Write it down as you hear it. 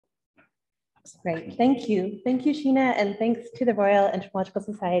Great, thank you. Thank you, Sheena, and thanks to the Royal Entomological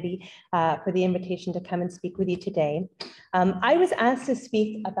Society for the invitation to come and speak with you today. I was asked to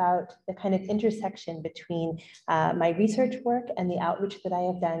speak about the kind of intersection between my research work and the outreach that I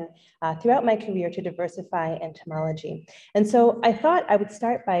have done throughout my career to diversify entomology. And so I thought I would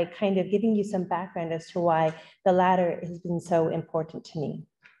start by kind of giving you some background as to why the latter has been so important to me.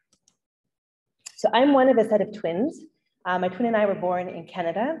 So I'm one of a set of twins. My twin and I were born in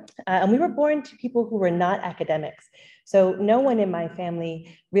Canada, and we were born to people who were not academics. So no one in my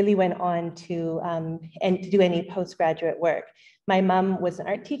family really went on to do any postgraduate work. My mom was an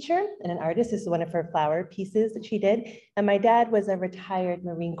art teacher and an artist. This is one of her flower pieces that she did. And my dad was a retired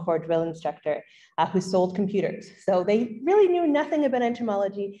Marine Corps drill instructor who sold computers. So they really knew nothing about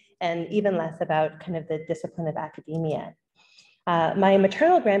entomology and even less about kind of the discipline of academia. My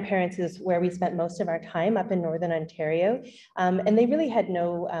maternal grandparents is where we spent most of our time up in Northern Ontario, and they really had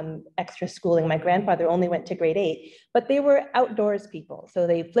no extra schooling. My grandfather only went to grade 8, but they were outdoors people. So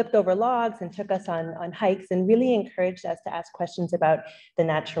they flipped over logs and took us on hikes and really encouraged us to ask questions about the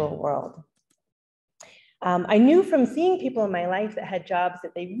natural world. I knew from seeing people in my life that had jobs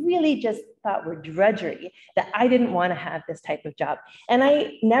that they really just thought were drudgery, that I didn't want to have this type of job. And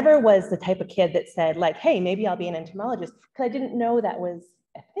I never was the type of kid that said like, hey, maybe I'll be an entomologist, because I didn't know that was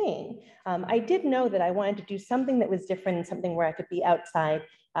a thing. I did know that I wanted to do something that was different and something where I could be outside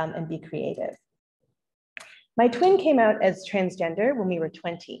and be creative. My twin came out as transgender when we were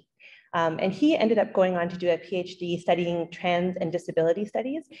 20. And he ended up going on to do a PhD studying trans and disability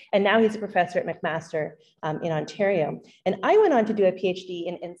studies. And now he's a professor at McMaster in Ontario. And I went on to do a PhD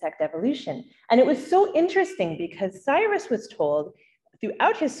in insect evolution. And it was so interesting because Cyrus was told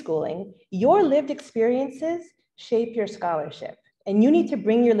throughout his schooling, your lived experiences shape your scholarship. And you need to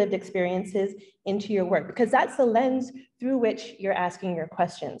bring your lived experiences into your work because that's the lens through which you're asking your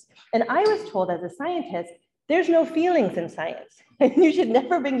questions. And I was told as a scientist, there's no feelings in science. And you should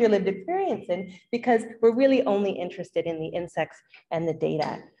never bring your lived experience in because we're really only interested in the insects and the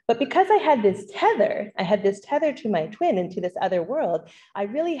data. But because I had this tether to my twin and to this other world, I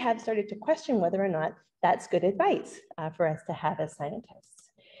really have started to question whether or not that's good advice for us to have as scientists.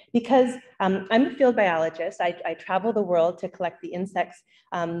 Because I'm a field biologist, I travel the world to collect the insects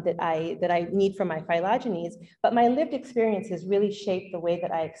that I need for my phylogenies, but my lived experiences really shape the way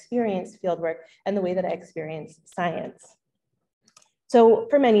that I experience fieldwork and the way that I experience science. So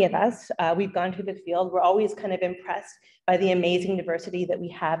for many of us, we've gone through the field, we're always kind of impressed by the amazing diversity that we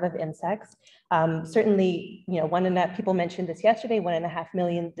have of insects. Certainly, people mentioned this yesterday, 1.5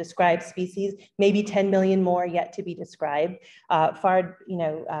 million described species, maybe 10 million more yet to be described, far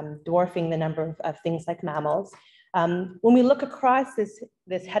dwarfing the number of things like mammals. When we look across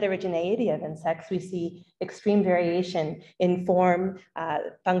this heterogeneity of insects, we see extreme variation in form,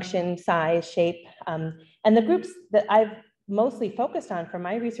 function, size, shape, and the groups that I've mostly focused on for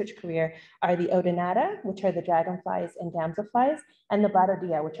my research career are the Odonata, which are the dragonflies and damselflies, and the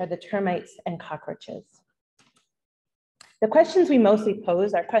Blattodea, which are the termites and cockroaches. The questions we mostly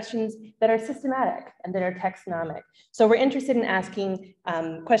pose are questions that are systematic and that are taxonomic. So we're interested in asking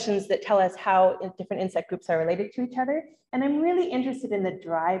questions that tell us how different insect groups are related to each other. And I'm really interested in the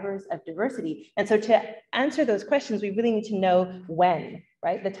drivers of diversity. And so to answer those questions, we really need to know when,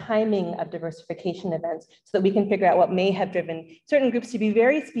 right? The timing of diversification events so that we can figure out what may have driven certain groups to be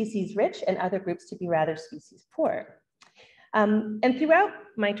very species rich and other groups to be rather species poor. And throughout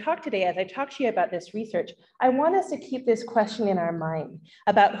my talk today, as I talk to you about this research, I want us to keep this question in our mind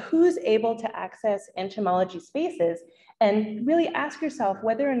about who's able to access entomology spaces and really ask yourself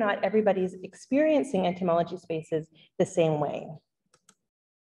whether or not everybody's experiencing entomology spaces the same way.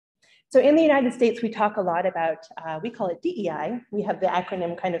 So in the United States, we talk a lot about, we call it DEI. We have the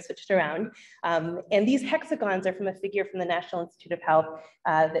acronym kind of switched around. And these hexagons are from a figure from the National Institute of Health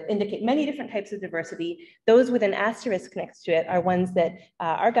that indicate many different types of diversity. Those with an asterisk next to it are ones that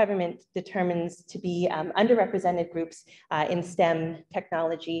our government determines to be underrepresented groups in STEM,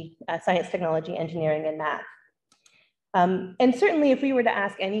 technology, science, technology, engineering, and math. And certainly if we were to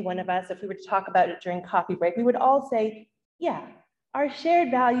ask any one of us, if we were to talk about it during coffee break, we would all say, yeah, our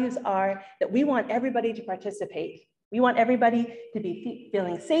shared values are that we want everybody to participate. We want everybody to be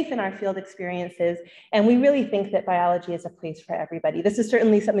feeling safe in our field experiences. And we really think that biology is a place for everybody. This is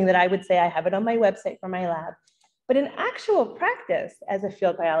certainly something that I would say I have it on my website for my lab. But in actual practice as a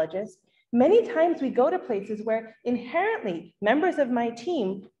field biologist, many times we go to places where inherently members of my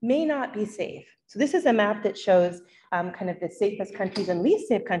team may not be safe. So this is a map that shows kind of the safest countries and least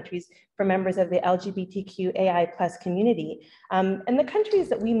safe countries for members of the LGBTQAI+ community. And the countries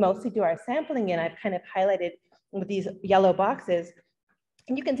that we mostly do our sampling in, I've kind of highlighted with these yellow boxes,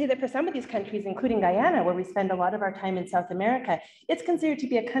 And you can see that for some of these countries, including Guyana, where we spend a lot of our time in South America, it's considered to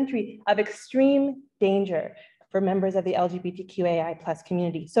be a country of extreme danger for members of the LGBTQAI+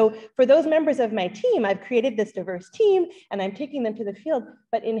 community. So for those members of my team, I've created this diverse team and I'm taking them to the field,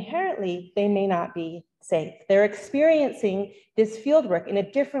 but inherently they may not be safe. They're experiencing this field work in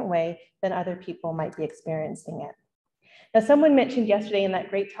a different way than other people might be experiencing it. Now, someone mentioned yesterday in that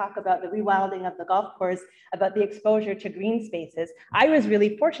great talk about the rewilding of the golf course, about the exposure to green spaces. I was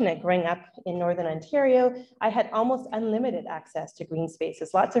really fortunate growing up in Northern Ontario. I had almost unlimited access to green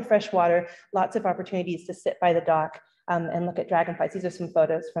spaces, lots of fresh water, lots of opportunities to sit by the dock and look at dragonflies. These are some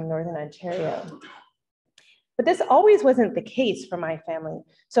photos from Northern Ontario. But this always wasn't the case for my family.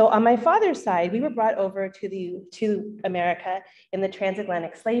 So on my father's side, we were brought over to America in the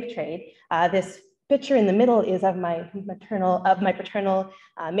transatlantic slave trade. This picture in the middle is of my paternal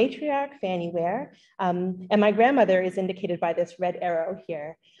matriarch, Fanny Ware, and my grandmother is indicated by this red arrow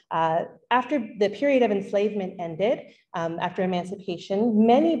here. After the period of enslavement ended, after emancipation,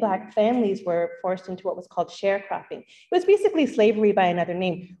 many Black families were forced into what was called sharecropping. It was basically slavery by another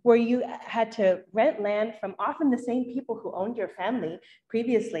name, where you had to rent land from often the same people who owned your family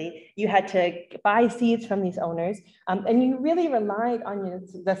previously. You had to buy seeds from these owners, and you really relied on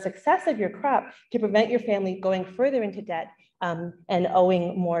the success of your crop to prevent your family going further into debt and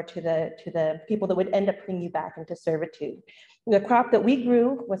owing more to the people that would end up putting you back into servitude. The crop that we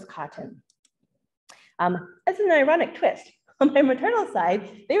grew was cotton. As an ironic twist, on my maternal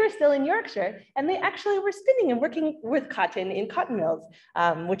side, they were still in Yorkshire and they actually were spinning and working with cotton in cotton mills,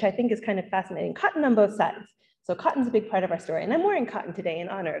 which I think is kind of fascinating. Cotton on both sides. So cotton's a big part of our story, and I'm wearing cotton today in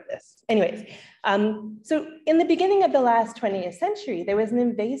honor of this. Anyways, so in the beginning of the last 20th century, there was an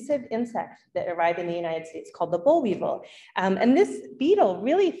invasive insect that arrived in the United States called the boll weevil. And this beetle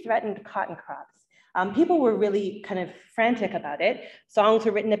really threatened cotton crops. People were really kind of frantic about it. Songs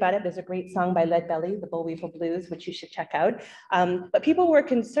were written about it. There's a great song by Leadbelly, the Boll Weevil Blues, which you should check out. But people were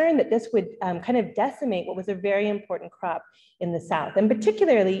concerned that this would kind of decimate what was a very important crop in the South, and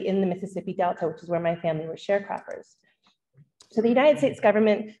particularly in the Mississippi Delta, which is where my family were sharecroppers. So the United States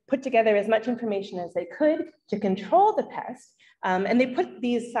government put together as much information as they could to control the pest. And they put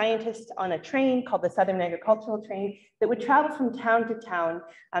these scientists on a train called the Southern Agricultural Train that would travel from town to town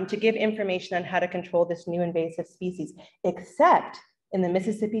to give information on how to control this new invasive species, except in the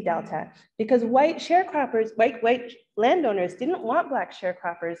Mississippi Delta, because white sharecroppers, white landowners didn't want Black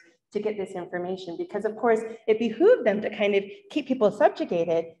sharecroppers to get this information, because of course it behooved them to kind of keep people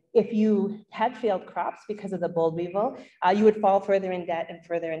subjugated. If you had failed crops because of the boll weevil, you would fall further in debt and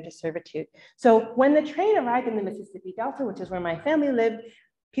further into servitude. So when the train arrived in the Mississippi Delta, which is where my family lived,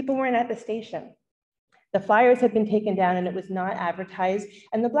 people weren't at the station. The flyers had been taken down and it was not advertised,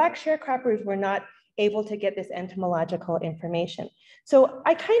 and the Black sharecroppers were not able to get this entomological information. So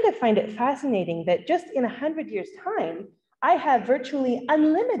I kind of find it fascinating that just in 100 years' time, I have virtually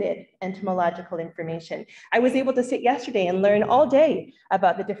unlimited entomological information. I was able to sit yesterday and learn all day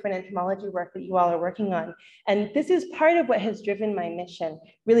about the different entomology work that you all are working on. And this is part of what has driven my mission,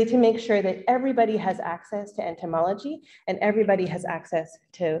 really to make sure that everybody has access to entomology and everybody has access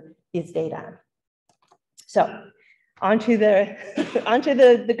to these data. So onto the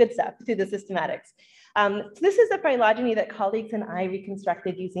good stuff, to the systematics. So this is a phylogeny that colleagues and I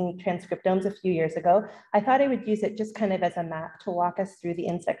reconstructed using transcriptomes a few years ago. I thought I would use it just kind of as a map to walk us through the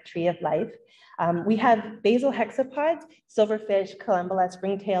insect tree of life. We have basal hexapods, silverfish, columbola,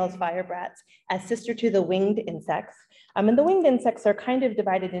 springtails, firebrats, as sister to the winged insects. And the winged insects are kind of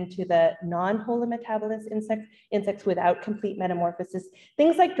divided into the non-holometabolous insects, insects without complete metamorphosis,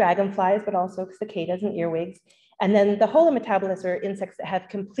 things like dragonflies, but also cicadas and earwigs. And then the holometabolists are insects that have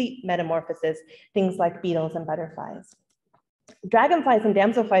complete metamorphosis, things like beetles and butterflies. Dragonflies and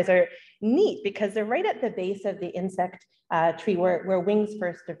damselflies are neat because they're right at the base of the insect tree where wings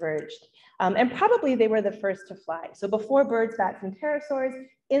first diverged. And probably they were the first to fly. So before birds, bats, and pterosaurs,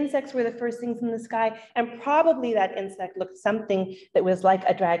 insects were the first things in the sky, and probably that insect looked something that was like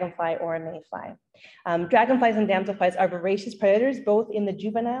a dragonfly or a mayfly. Dragonflies and damselflies are voracious predators, both in the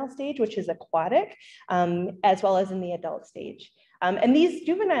juvenile stage, which is aquatic, as well as in the adult stage. And these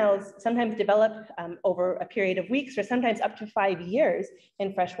juveniles sometimes develop over a period of weeks or sometimes up to 5 years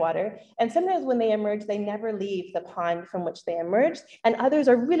in freshwater. And sometimes when they emerge, they never leave the pond from which they emerged. And others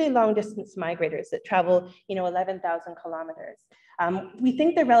are really long distance migrators that travel 11,000 kilometers. We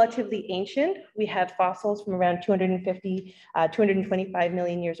think they're relatively ancient. We have fossils from around 250, 225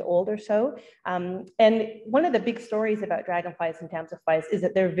 million years old or so. And one of the big stories about dragonflies and damselflies is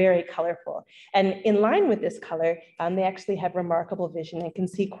that they're very colorful. And in line with this color, they actually have remarkable vision and can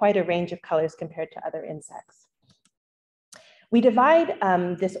see quite a range of colors compared to other insects. We divide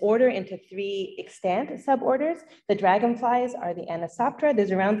this order into 3 extant suborders. The dragonflies are the Anisoptera.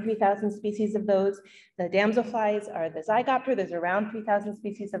 There's around 3,000 species of those. The damselflies are the Zygoptera. There's around 3,000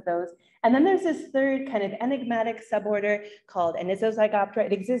 species of those. And then there's this third kind of enigmatic suborder called Anisozygoptera.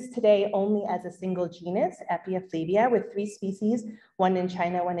 It exists today only as a single genus, Epiophlebia, with 3 species, one in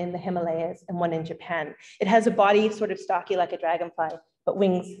China, one in the Himalayas, and one in Japan. It has a body sort of stocky like a dragonfly, but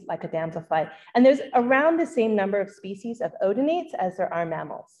wings like a damselfly. And there's around the same number of species of odonates as there are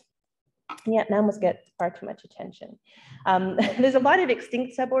mammals. And yet mammals get far too much attention. There's a lot of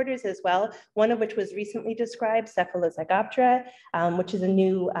extinct suborders as well, one of which was recently described, Cephalozygoptera, which is a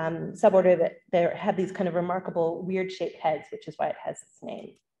new suborder that they have these kind of remarkable weird shaped heads, which is why it has its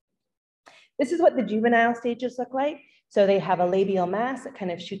name. This is what the juvenile stages look like. So they have a labial mass that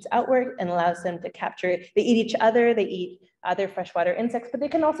kind of shoots outward and allows them to capture, they eat each other, they eat other freshwater insects, but they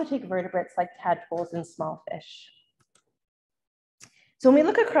can also take vertebrates like tadpoles and small fish. So when we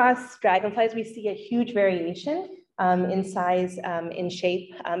look across dragonflies, we see a huge variation in size, in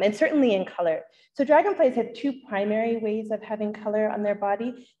shape, and certainly in color. So dragonflies have 2 primary ways of having color on their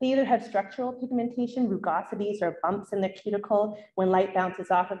body. They either have structural pigmentation, rugosities or bumps in the cuticle. When light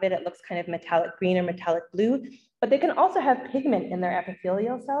bounces off of it, it looks kind of metallic green or metallic blue. But they can also have pigment in their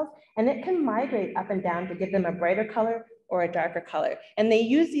epithelial cells, and it can migrate up and down to give them a brighter color or a darker color. And they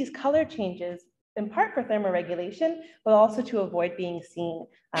use these color changes in part for thermoregulation, but also to avoid being seen,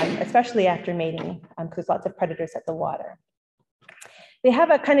 especially after mating, because there's lots of predators at the water. They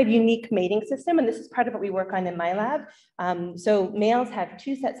have a kind of unique mating system, and this is part of what we work on in my lab. So males have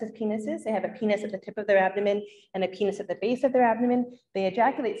 2 sets of penises. They have a penis at the tip of their abdomen and a penis at the base of their abdomen. They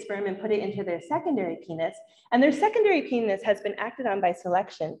ejaculate sperm and put it into their secondary penis. And their secondary penis has been acted on by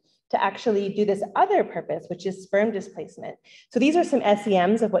selection to actually do this other purpose, which is sperm displacement. So these are some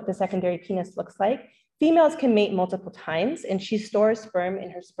SEMs of what the secondary penis looks like. Females can mate multiple times, and she stores sperm in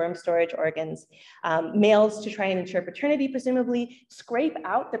her sperm storage organs. Males, to try and ensure paternity, presumably scrape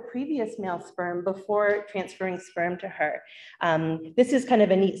out the previous male sperm before transferring sperm to her. This is kind of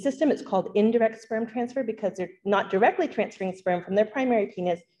a neat system. It's called indirect sperm transfer because they're not directly transferring sperm from their primary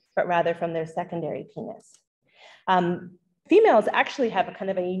penis, but rather from their secondary penis. Females actually have a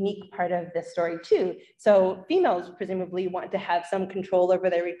kind of a unique part of this story too. So females presumably want to have some control over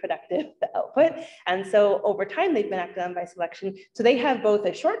their reproductive output. And so over time, they've been acted on by selection. So they have both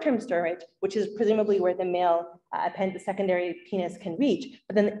a short-term storage, which is presumably where the male the secondary penis can reach,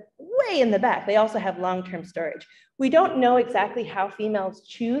 but then way in the back, they also have long-term storage. We don't know exactly how females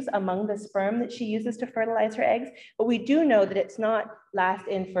choose among the sperm that she uses to fertilize her eggs, but we do know that it's not last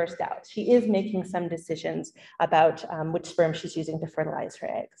in, first out. She is making some decisions about which sperm she's using to fertilize her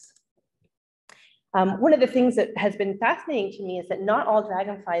eggs. One of the things that has been fascinating to me is that not all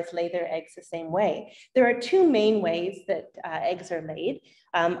dragonflies lay their eggs the same way. There are 2 main ways that eggs are laid.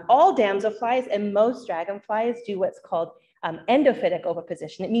 All damselflies and most dragonflies do what's called endophytic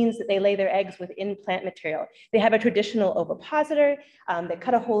oviposition. It means that they lay their eggs within plant material. They have a traditional ovipositor. They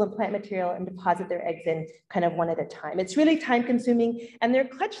cut a hole in plant material and deposit their eggs in kind of one at a time. It's really time consuming, and their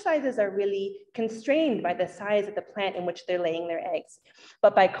clutch sizes are really constrained by the size of the plant in which they're laying their eggs.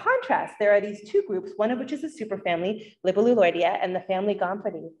 But by contrast, there are these 2 groups, one of which is a superfamily, Libelluloidea, and the family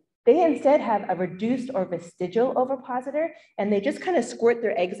Gomphidae. They instead have a reduced or vestigial ovipositor, and they just kind of squirt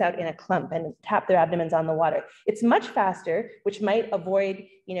their eggs out in a clump and tap their abdomens on the water. It's much faster, which might avoid,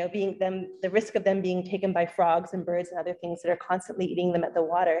 the risk of them being taken by frogs and birds and other things that are constantly eating them at the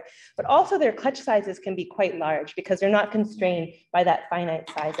water. But also their clutch sizes can be quite large because they're not constrained by that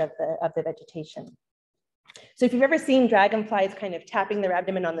finite size of the vegetation. So if you've ever seen dragonflies kind of tapping their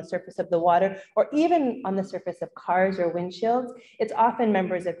abdomen on the surface of the water, or even on the surface of cars or windshields, it's often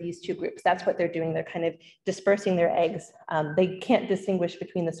members of these 2 groups. That's what they're doing. They're kind of dispersing their eggs. They can't distinguish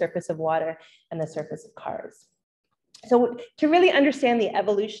between the surface of water and the surface of cars. So to really understand the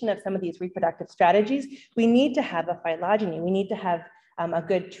evolution of some of these reproductive strategies, we need to have a phylogeny. We need to have a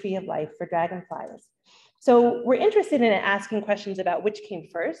good tree of life for dragonflies. So we're interested in asking questions about which came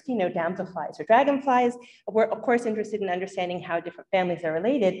first, damselflies or dragonflies. We're of course interested in understanding how different families are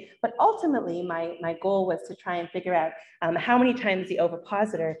related, but ultimately my goal was to try and figure out how many times the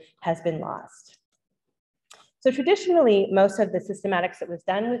ovipositor has been lost. So traditionally, most of the systematics that was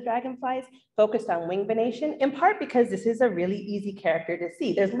done with dragonflies focused on wing venation, in part because this is a really easy character to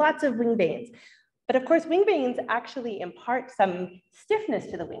see. There's lots of wing veins. But of course, wing veins actually impart some stiffness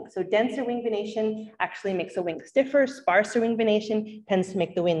to the wing. So denser wing venation actually makes a wing stiffer. Sparser wing venation tends to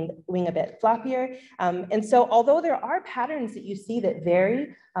make the wing a bit floppier. And so although there are patterns that you see that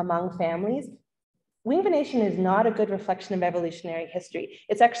vary among families, wing venation is not a good reflection of evolutionary history.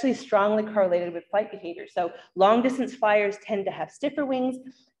 It's actually strongly correlated with flight behavior. So long distance flyers tend to have stiffer wings.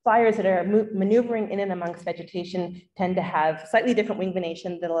 Flyers that are maneuvering in and amongst vegetation tend to have slightly different wing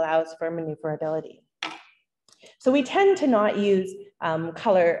venation that allows for maneuverability. So we tend to not use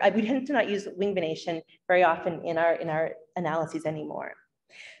we tend to not use wing venation very often in our analyses anymore.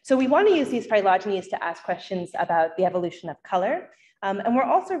 So we want to use these phylogenies to ask questions about the evolution of color. And we're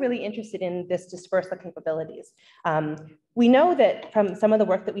also really interested in this dispersal capabilities. We know that from some of the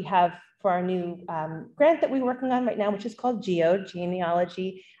work that we have for our new grant that we're working on right now, which is called GEO,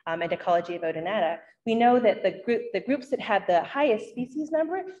 Genealogy and Ecology of Odonata, we know that the groups that have the highest species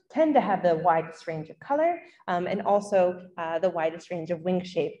number tend to have the widest range of color and also the widest range of wing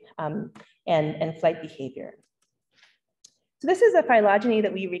shape and flight behavior. So this is a phylogeny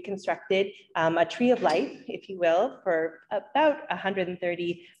that we reconstructed, a tree of life, if you will, for about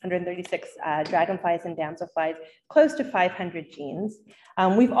 136 dragonflies and damselflies, close to 500 genes.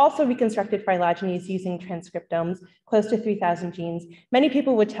 We've also reconstructed phylogenies using transcriptomes, close to 3,000 genes. Many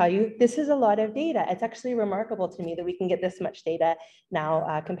people would tell you this is a lot of data. It's actually remarkable to me that we can get this much data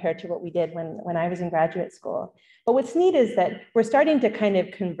now compared to what we did when I was in graduate school. But what's neat is that we're starting to kind of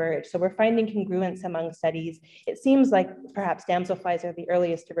converge. So we're finding congruence among studies. It seems like perhaps damselflies are the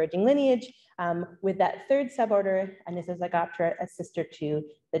earliest diverging lineage with that third suborder, and this is Zygoptera, a sister to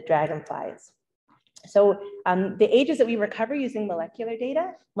the dragonflies. So the ages that we recover using molecular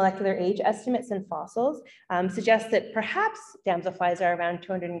data, molecular age estimates and fossils suggest that perhaps damselflies are around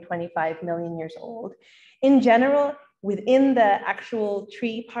 225 million years old. In general, within the actual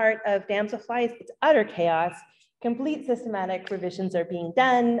tree part of damselflies, it's utter chaos. Complete systematic revisions are being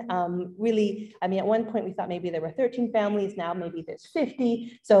done. Really, I mean, at one point we thought maybe there were 13 families, now maybe there's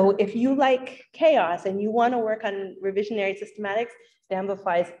 50. So if you like chaos and you want to work on revisionary systematics,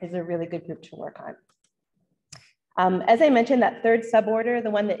 damselflies is a really good group to work on. As I mentioned, that third suborder,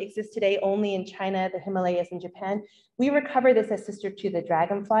 the one that exists today only in China, the Himalayas, and Japan, we recover this as sister to the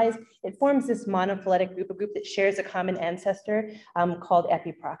dragonflies. It forms this monophyletic group, a group that shares a common ancestor called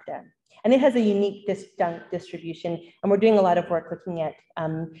Epiprocta. And it has a unique disjunct distribution, and we're doing a lot of work looking at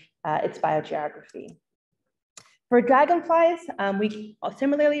its biogeography. For dragonflies, we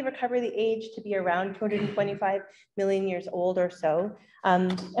similarly recover the age to be around 225 million years old or so.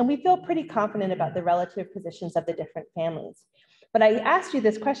 And we feel pretty confident about the relative positions of the different families. But I asked you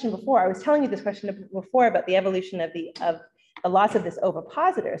this question before, I was telling you this question before about the evolution of the loss of this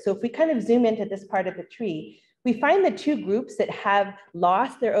ovipositor. So if we kind of zoom into this part of the tree, we find the two groups that have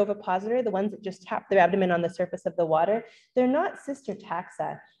lost their ovipositor, the ones that just tap their abdomen on the surface of the water, they're not sister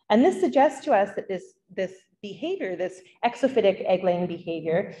taxa. And this suggests to us that this behavior, this exophytic egg-laying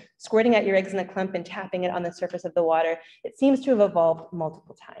behavior, squirting out your eggs in a clump and tapping it on the surface of the water, it seems to have evolved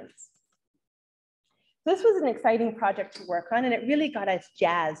multiple times. This was an exciting project to work on, and it really got us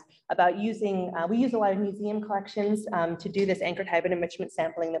jazzed about using, we use a lot of museum collections to do this anchored hybrid enrichment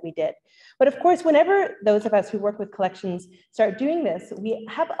sampling that we did. But of course, whenever those of us who work with collections start doing this, we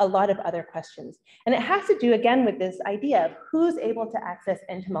have a lot of other questions. And it has to do, again, with this idea of who's able to access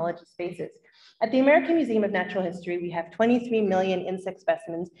entomology spaces. At the American Museum of Natural History, we have 23 million insect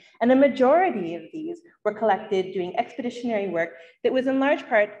specimens, and a majority of these were collected doing expeditionary work that was in large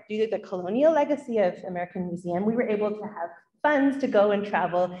part due to the colonial legacy of American Museum. We were able to have funds to go and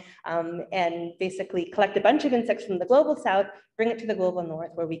travel and basically collect a bunch of insects from the global south, bring it to the global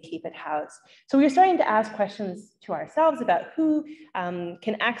north where we keep it housed. So we were starting to ask questions to ourselves about who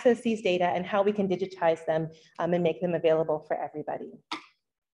can access these data and how we can digitize them and make them available for everybody.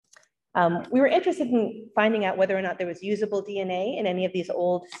 We were interested in finding out whether or not there was usable DNA in any of these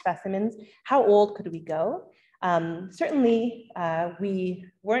old specimens. How old could we go? Certainly, we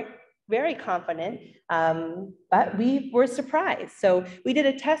weren't very confident, but we were surprised. So we did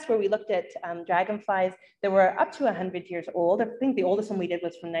a test where we looked at dragonflies that were up to 100 years old. I think the oldest one we did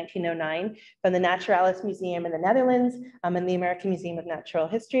was from 1909 from the Naturalis Museum in the Netherlands and the American Museum of Natural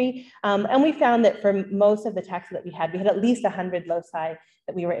History. And we found that for most of the taxa that we had at least 100 loci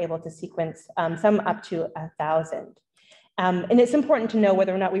that we were able to sequence, some up to 1,000. And it's important to know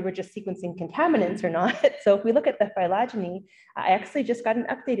whether or not we were just sequencing contaminants or not. So if we look at the phylogeny, I actually just got an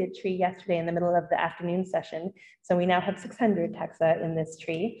updated tree yesterday in the middle of the afternoon session. So we now have 600 taxa in this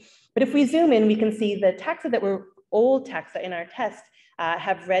tree. But if we zoom in, we can see the taxa that were old taxa in our test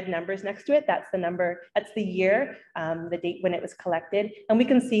have red numbers next to it. That's the number, that's the year, the date when it was collected. And we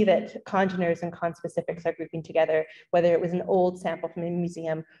can see that congeners and conspecifics are grouping together, whether it was an old sample from a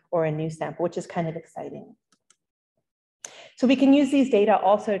museum or a new sample, which is kind of exciting. So we can use these data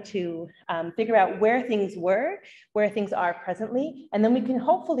also to figure out where things were, where things are presently, and then we can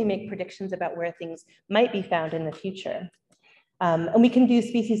hopefully make predictions about where things might be found in the future. And we can do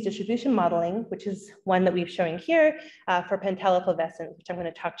species distribution modeling, which is one that we're showing here for Pentella flavescens, which I'm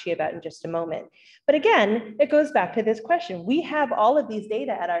going to talk to you about in just a moment. But again, it goes back to this question. We have all of these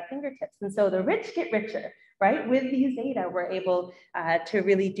data at our fingertips. And so the rich get richer, right? With these data, we're able to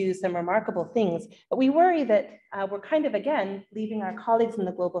really do some remarkable things. But we worry that we're kind of, again, leaving our colleagues in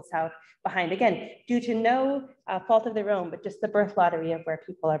the global south behind, again, due to no fault of their own, but just the birth lottery of where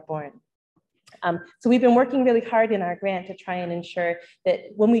people are born. So we've been working really hard in our grant to try and ensure that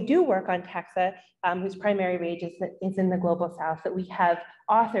when we do work on taxa, whose primary range is in the global south, that we have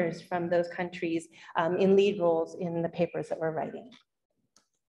authors from those countries in lead roles in the papers that we're writing.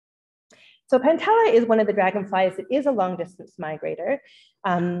 So Pentella is one of the dragonflies that is a long distance migrator.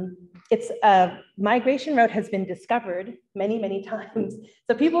 Its migration route has been discovered many, many times.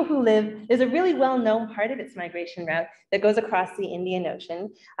 So people who live, there's a really well-known part of its migration route that goes across the Indian Ocean.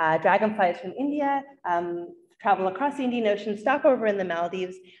 Dragonflies from India travel across the Indian Ocean, stop over in the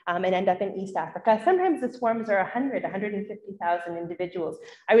Maldives, and end up in East Africa. Sometimes the swarms are 150,000 individuals.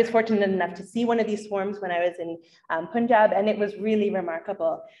 I was fortunate enough to see one of these swarms when I was in Punjab, and it was really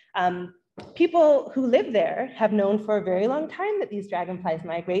remarkable. People who live there have known for a very long time that these dragonflies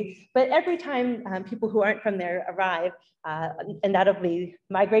migrate, but every time people who aren't from there arrive, undoubtedly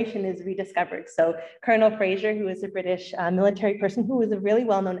migration is rediscovered. So Colonel Fraser, who is a British military person who was a really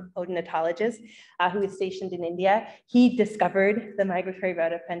well-known odontologist who was stationed in India, he discovered the migratory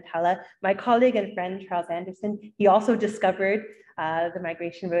route of Pentella. My colleague and friend, Charles Anderson, he also discovered the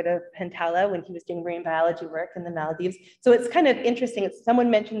migration route of Pentella when he was doing marine biology work in the Maldives. So it's kind of interesting. Someone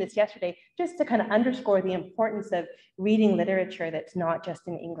mentioned this yesterday, just to kind of underscore the importance of reading literature that's not just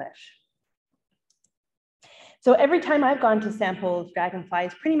in English. So every time I've gone to sample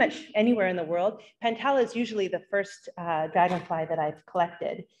dragonflies, pretty much anywhere in the world, Pentella is usually the first dragonfly that I've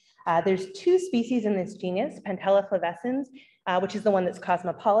collected. There's two species in this genus, Pentella flavescens, which is the one that's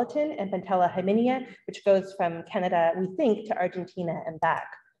cosmopolitan, and Pentella hymenea, which goes from Canada, we think, to Argentina and back.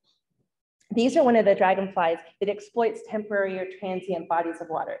 These are one of the dragonflies that exploits temporary or transient bodies of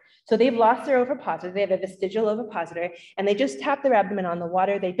water. So they've lost their ovipositor, they have a vestigial ovipositor, and they just tap their abdomen on the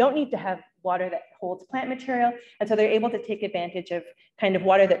water. They don't need to have water that holds plant material, and so they're able to take advantage of kind of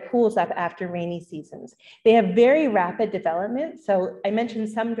water that pools up after rainy seasons. They have very rapid development. So I mentioned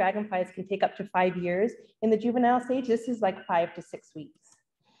some dragonflies can take up to 5 years in the juvenile stage. This is like 5 to 6 weeks.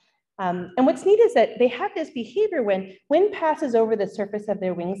 And what's neat is that they have this behavior when wind passes over the surface of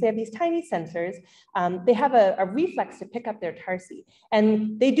their wings, they have these tiny sensors. They have a reflex to pick up their tarsi.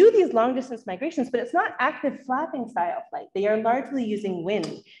 And they do these long distance migrations, but it's not active flapping style flight. They are largely using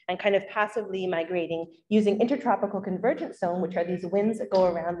wind and kind of passively migrating using intertropical convergence zone, which are these winds that go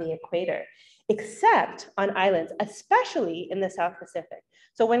around the equator, except on islands, especially in the South Pacific.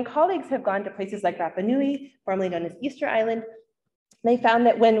 So when colleagues have gone to places like Rapa Nui, formerly known as Easter Island, they found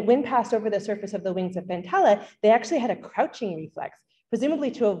that when wind passed over the surface of the wings of Pentella, they actually had a crouching reflex,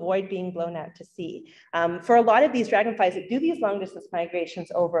 presumably to avoid being blown out to sea. For a lot of these dragonflies that do these long distance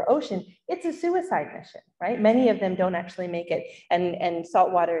migrations over ocean, it's a suicide mission, right? Many of them don't actually make it, and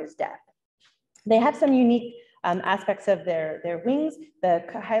saltwater is death. They have some unique aspects of their wings. The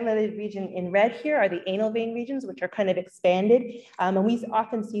highlighted region in red here are the anal vein regions, which are kind of expanded. And we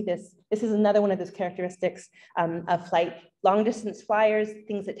often see this. This is another one of those characteristics of flight. Long distance flyers,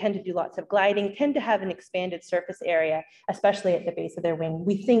 things that tend to do lots of gliding, tend to have an expanded surface area, especially at the base of their wing,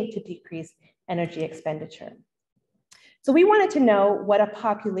 we think to decrease energy expenditure. So we wanted to know what a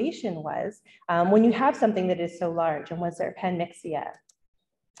population was when you have something that is so large, and was there panmixia?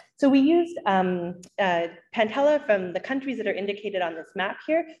 So we used Pentella from the countries that are indicated on this map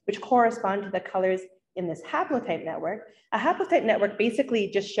here, which correspond to the colors in this haplotype network. A haplotype network basically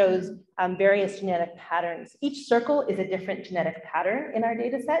just shows various genetic patterns. Each circle is a different genetic pattern in our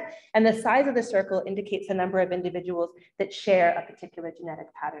data set, and the size of the circle indicates the number of individuals that share a particular genetic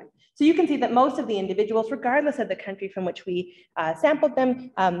pattern. So you can see that most of the individuals, regardless of the country from which we sampled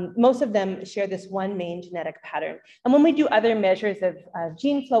them, most of them share this one main genetic pattern. And when we do other measures of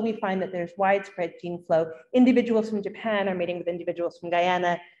gene flow, we find that there's widespread gene flow. Individuals from Japan are mating with individuals from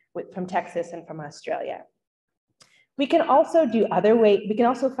Guyana, from Texas, and from Australia. We can also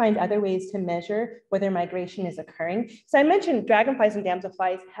find other ways to measure whether migration is occurring. So I mentioned dragonflies and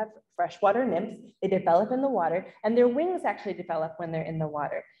damselflies have freshwater nymphs. They develop in the water, and their wings actually develop when they're in the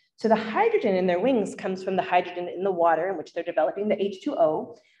water. So the hydrogen in their wings comes from the hydrogen in the water in which they're developing, the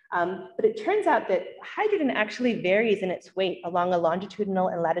H2O. But it turns out that hydrogen actually varies in its weight along a longitudinal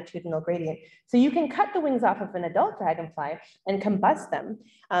and latitudinal gradient. So you can cut the wings off of an adult dragonfly and combust them.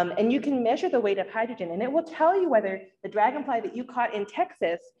 And you can measure the weight of hydrogen, and it will tell you whether the dragonfly that you caught in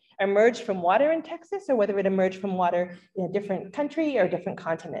Texas emerged from water in Texas or whether it emerged from water in a different country or a different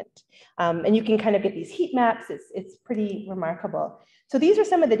continent. And you can kind of get these heat maps. It's pretty remarkable. So these are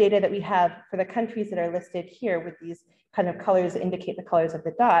some of the data that we have for the countries that are listed here with these kind of colors that indicate the colors of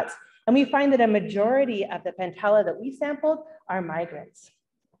the dots. And we find that a majority of the Pantella that we sampled are migrants.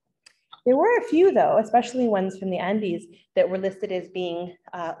 There were a few, though, especially ones from the Andes, that were listed as being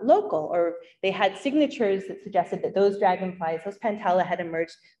local, or they had signatures that suggested that those dragonflies, those Pantella, had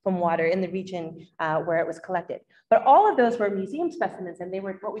emerged from water in the region where it was collected. But all of those were museum specimens, and they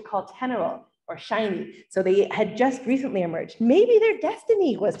were what we call teneral, or shiny. So they had just recently emerged. Maybe their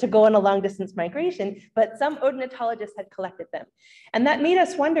destiny was to go on a long distance migration, but some ornithologists had collected them. And that made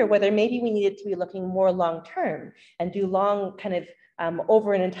us wonder whether maybe we needed to be looking more long term and do long kind of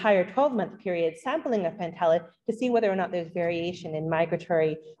over an entire 12-month period sampling of Pantella to see whether or not there's variation in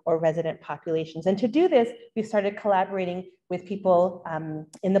migratory or resident populations. And to do this, we started collaborating with people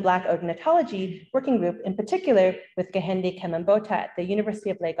in the Black Ornithology Working Group, in particular with Gehende Kemambota at the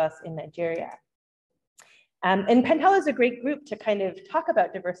University of Lagos in Nigeria. And Pantella is a great group to kind of talk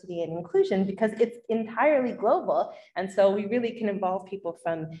about diversity and inclusion because it's entirely global. And so we really can involve people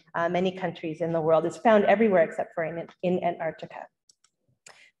from many countries in the world. It's found everywhere except for in Antarctica.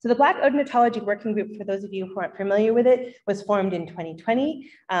 So the Black Ornithology Working Group, for those of you who aren't familiar with it, was formed in 2020.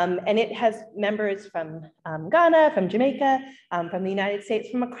 And it has members from Ghana, from Jamaica, from the United States,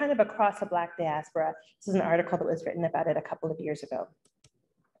 from a kind of across a Black diaspora. This is an article that was written about it a couple of years ago.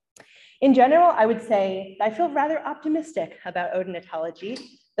 In general, I would say I feel rather optimistic about ornithology.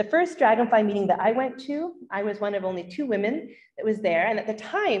 The first dragonfly meeting that I went to, I was one of only 2 women that was there. And at the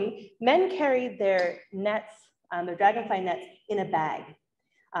time, men carried their nets, their dragonfly nets, in a bag.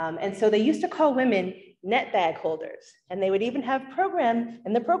 And so they used to call women net bag holders. And they would even have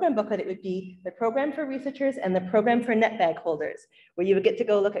in the program booklet, it would be the program for researchers and the program for net bag holders, where you would get to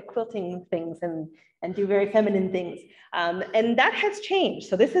go look at quilting things and do very feminine things. And that has changed.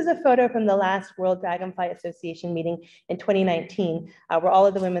 So this is a photo from the last World Dragonfly Association meeting in 2019, where all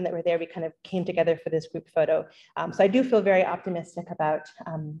of the women that were there, we kind of came together for this group photo. So I do feel very optimistic about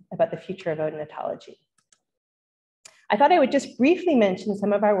the future of ornithology. I thought I would just briefly mention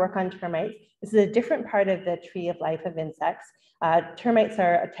some of our work on termites. This is a different part of the tree of life of insects. Termites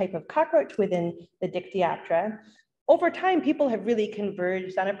are a type of cockroach within the Dictyaptera. Over time, people have really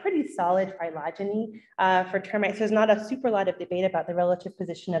converged on a pretty solid phylogeny for termites. There's not a super lot of debate about the relative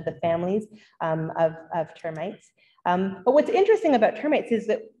position of the families of termites. But what's interesting about termites is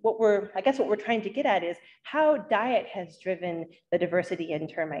that what we're trying to get at is how diet has driven the diversity in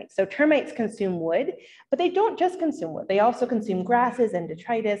termites. So termites consume wood, but they don't just consume wood. They also consume grasses and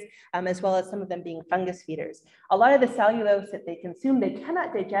detritus, as well as some of them being fungus feeders. A lot of the cellulose that they consume, they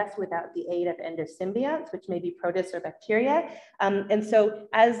cannot digest without the aid of endosymbionts, which may be protists or bacteria. And so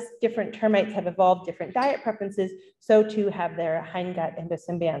as different termites have evolved different diet preferences, so too have their hindgut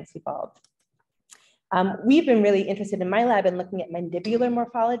endosymbionts evolved. We've been really interested in my lab in looking at mandibular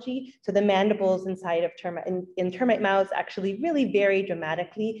morphology. So the mandibles inside of in termite mouths actually really vary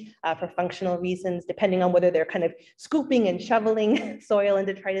dramatically for functional reasons, depending on whether they're kind of scooping and shoveling soil and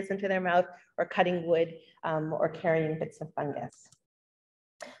detritus into their mouth or cutting wood or carrying bits of fungus.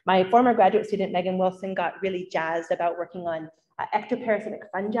 My former graduate student, Megan Wilson, got really jazzed about working on ectoparasitic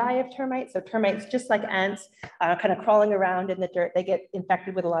fungi of termites. So termites, just like ants, kind of crawling around in the dirt, they get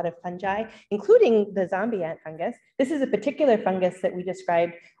infected with a lot of fungi, including the zombie ant fungus. This is a particular fungus that we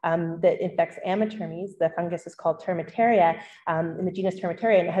described that infects ammotermes. The fungus is called Termitaria, in the genus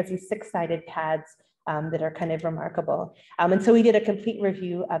Termitaria, and it has these 6-sided pads that are kind of remarkable. And so we did a complete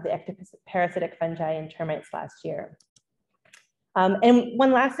review of the ectoparasitic fungi in termites last year. And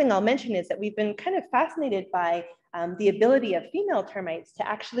one last thing I'll mention is that we've been kind of fascinated by the ability of female termites to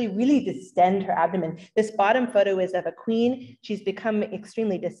actually really distend her abdomen. This bottom photo is of a queen. She's become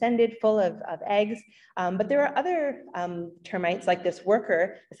extremely distended, full of eggs. But there are other termites like this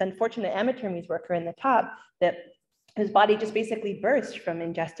worker, this unfortunate ammotermes worker in the top, whose body just basically burst from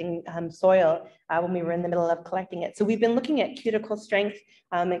ingesting soil when we were in the middle of collecting it. So we've been looking at cuticle strength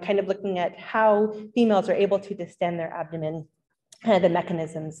and kind of looking at how females are able to distend their abdomen, the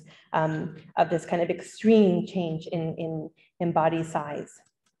mechanisms of this kind of extreme change in body size.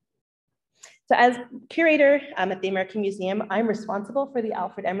 So as curator at the American Museum, I'm responsible for the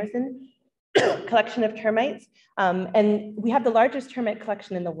Alfred Emerson collection of termites. And we have the largest termite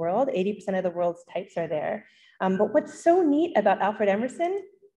collection in the world. 80% of the world's types are there. But what's so neat about Alfred Emerson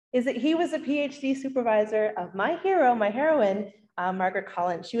is that he was a PhD supervisor of my hero, my heroine, Margaret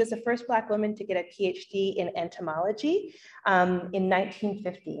Collins. She was the first Black woman to get a PhD in entomology in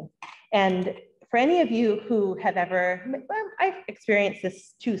 1950. And for any of you who have ever, well, I've experienced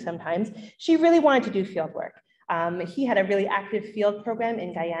this too sometimes, she really wanted to do field work. He had a really active field program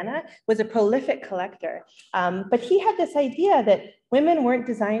in Guyana, was a prolific collector, but he had this idea that women weren't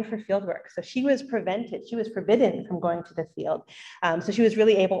designed for field work. So she was forbidden from going to the field. So she was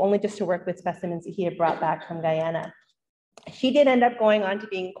really able only just to work with specimens that he had brought back from Guyana. She did end up going on to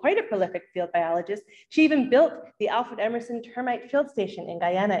being quite a prolific field biologist. She even built the Alfred Emerson Termite Field Station in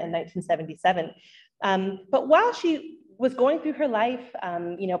Guyana in 1977. But while she was going through her life,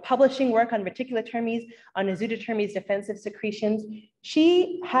 publishing work on reticulotermes, on azudotermes defensive secretions,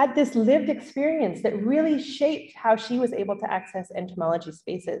 she had this lived experience that really shaped how she was able to access entomology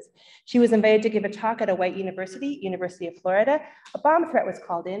spaces. She was invited to give a talk at a white university, University of Florida. A bomb threat was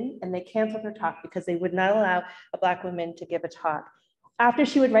called in and they canceled her talk because they would not allow a Black woman to give a talk. After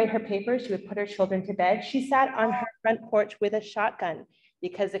she would write her papers, she would put her children to bed. She sat on her front porch with a shotgun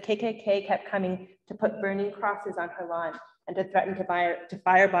because the KKK kept coming to put burning crosses on her lawn and to threaten to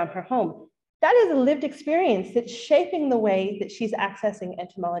firebomb her home. That is a lived experience that's shaping the way that she's accessing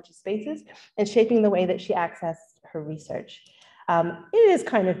entomology spaces and shaping the way that she accessed her research. It is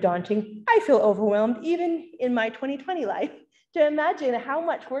kind of daunting. I feel overwhelmed, even in my 2020 life, to imagine how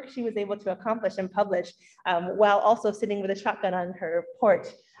much work she was able to accomplish and publish while also sitting with a shotgun on her porch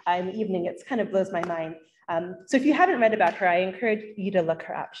in the evening. It kind of blows my mind. So if you haven't read about her, I encourage you to look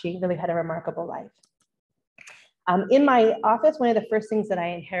her up. She really had a remarkable life. In my office, one of the first things that I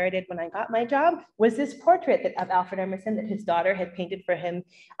inherited when I got my job was this portrait of Alfred Emerson that his daughter had painted for him,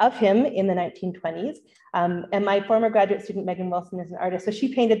 of him in the 1920s. And my former graduate student, Megan Wilson, is an artist. So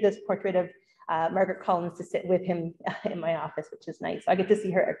she painted this portrait of Margaret Collins to sit with him in my office, which is nice. I get to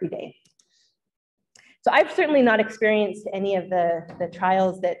see her every day. So I've certainly not experienced any of the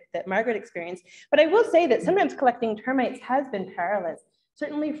trials that Margaret experienced, but I will say that sometimes collecting termites has been perilous.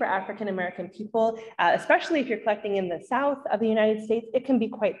 Certainly for African-American people, especially if you're collecting in the south of the United States, it can be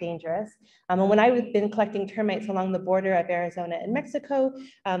quite dangerous. And when I've been collecting termites along the border of Arizona and Mexico,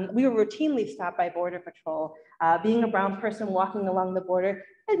 we were routinely stopped by Border Patrol. Being a brown person walking along the border,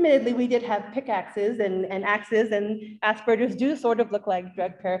 admittedly, we did have pickaxes and axes, and Asperger's do sort of look like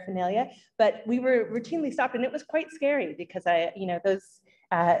drug paraphernalia, but we were routinely stopped, and it was quite scary because those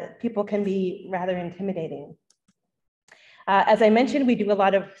people can be rather intimidating. As I mentioned, we do a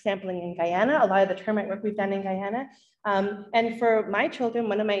lot of sampling in Guyana, a lot of the termite work we've done in Guyana. And for my children,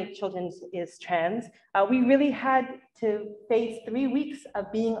 one of my children is trans, we really had to face 3 weeks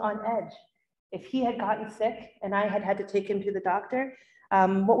of being on edge. If he had gotten sick and I had to take him to the doctor,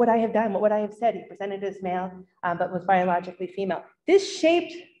 what would I have done? What would I have said? He presented as male, but was biologically female. This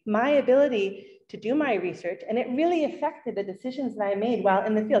shaped my ability to do my research, and it really affected the decisions that I made while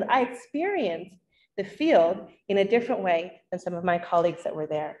in the field. I experienced the field in a different way than some of my colleagues that were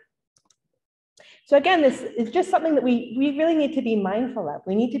there. So again, this is just something that we really need to be mindful of.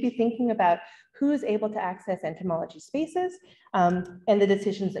 We need to be thinking about who's able to access entomology spaces and the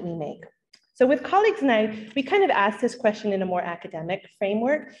decisions that we make. So with colleagues and I, we kind of asked this question in a more academic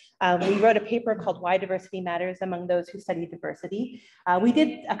framework. We wrote a paper called Why Diversity Matters Among Those Who Study Diversity. We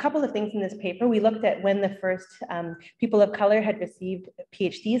did a couple of things in this paper. We looked at when the first people of color had received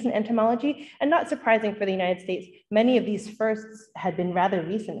PhDs in entomology, and not surprising for the United States, many of these firsts had been rather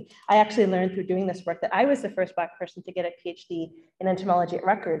recent. I actually learned through doing this work that I was the first Black person to get a PhD in entomology at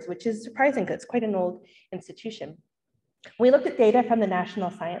Rutgers, which is surprising because it's quite an old institution. We looked at data from the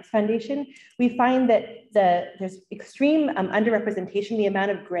National Science Foundation. We find that there's extreme underrepresentation. The amount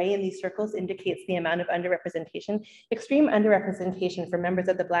of gray in these circles indicates the amount of underrepresentation, extreme underrepresentation for members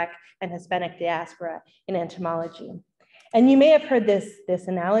of the Black and Hispanic diaspora in entomology. And you may have heard this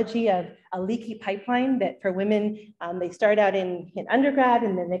analogy of a leaky pipeline that for women, they start out in undergrad,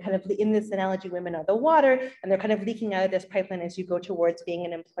 and then they kind of, in this analogy, women are the water, and they're kind of leaking out of this pipeline as you go towards being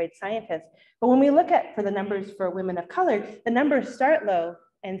an employed scientist. But when we look at for the numbers for women of color, the numbers start low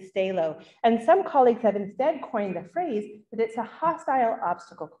and stay low. And some colleagues have instead coined the phrase that it's a hostile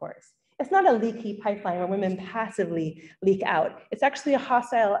obstacle course. It's not a leaky pipeline where women passively leak out. It's actually a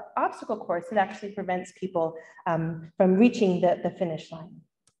hostile obstacle course that actually prevents people from reaching the finish line.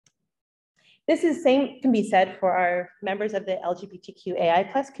 This is same can be said for our members of the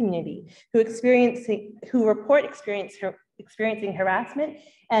LGBTQAI+ community who report experiencing harassment,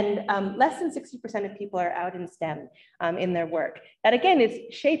 and less than 60% of people are out in STEM in their work. That again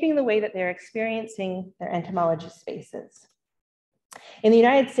is shaping the way that they're experiencing their entomology spaces. In the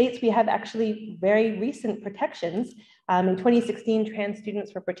United States, we have actually very recent protections In 2016, trans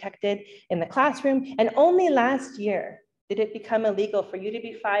students were protected in the classroom, and only last year did it become illegal for you to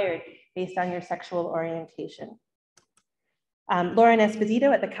be fired based on your sexual orientation. Lauren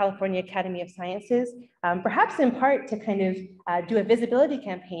Esposito at the California Academy of Sciences, perhaps in part to kind of do a visibility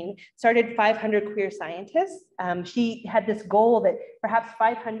campaign, started 500 queer scientists. She had this goal that perhaps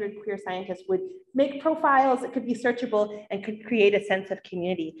 500 queer scientists would make profiles that could be searchable and could create a sense of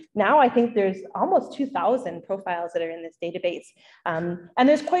community. Now I think there's almost 2,000 profiles that are in this database. And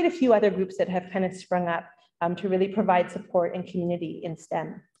there's quite a few other groups that have kind of sprung up to really provide support and community in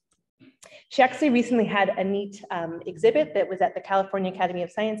STEM. She actually recently had a neat exhibit that was at the California Academy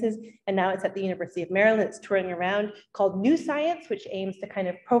of Sciences, and now it's at the University of Maryland. It's touring around, called New Science, which aims to kind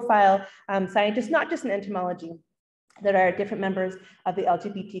of profile scientists, not just in entomology, that are different members of the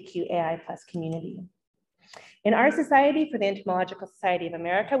LGBTQAI+ community. In our society, for the Entomological Society of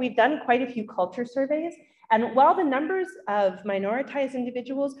America, we've done quite a few culture surveys. And while the numbers of minoritized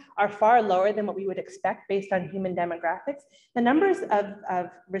individuals are far lower than what we would expect based on human demographics, the numbers of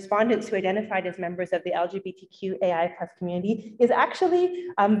respondents who identified as members of the LGBTQAI+ community is actually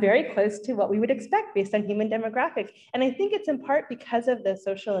very close to what we would expect based on human demographics. And I think it's in part because of the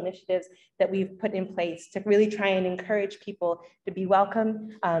social initiatives that we've put in place to really try and encourage people to be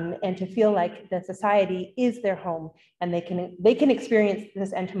welcome and to feel like the society is their home and they can experience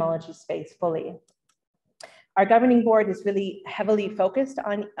this entomology space fully. Our governing board is really heavily focused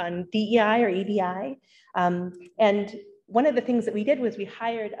on DEI or EDI. And one of the things that we did was we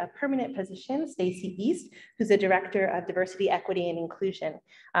hired a permanent position, Stacey East, who's the Director of Diversity, Equity, and Inclusion.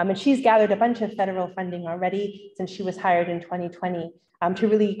 And she's gathered a bunch of federal funding already since she was hired in 2020 to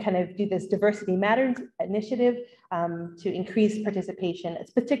really kind of do this Diversity Matters initiative to increase participation,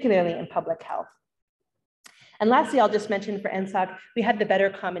 particularly in public health. And lastly, I'll just mention for NSOC, we had the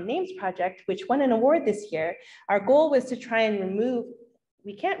Better Common Names Project, which won an award this year. Our goal was to try and remove,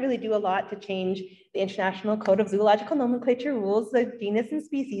 we can't really do a lot to change the International Code of Zoological Nomenclature rules, the genus and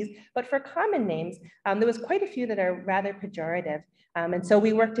species, but for common names, there was quite a few that are rather pejorative. And so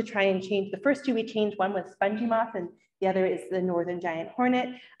we worked to try and change, the first two we changed, one was spongy moth and the other is the northern giant hornet,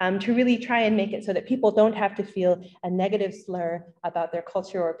 to really try and make it so that people don't have to feel a negative slur about their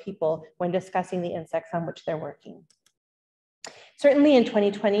culture or people when discussing the insects on which they're working. Certainly in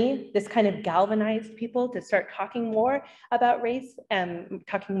 2020, this kind of galvanized people to start talking more about race and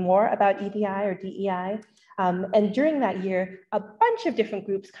talking more about EDI or DEI. And during that year, a bunch of different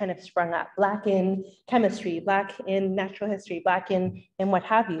groups kind of sprung up, Black in chemistry, Black in natural history, Black in what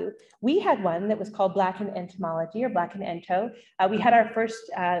have you. We had one that was called Black in entomology or Black in ento. We had our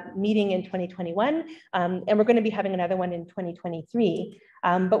first meeting in 2021, and we're going to be having another one in 2023.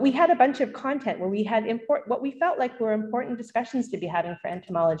 But we had a bunch of content where we had what we felt like were important discussions to be having for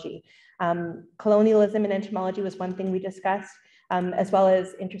entomology. Colonialism in entomology was one thing we discussed. As well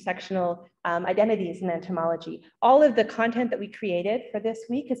as intersectional identities in entomology. All of the content that we created for this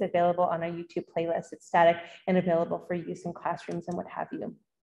week is available on our YouTube playlist. It's static and available for use in classrooms and what have you.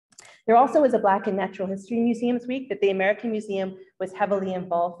 There also was a Black and Natural History Museums Week that the American Museum was heavily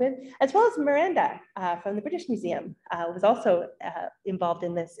involved with, as well as Miranda from the British Museum was also involved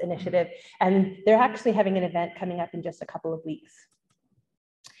in this initiative. And they're actually having an event coming up in just a couple of weeks.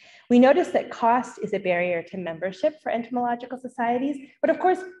 We noticed that cost is a barrier to membership for entomological societies, but of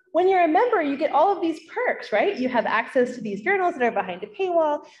course, when you're a member, you get all of these perks, right? You have access to these journals that are behind a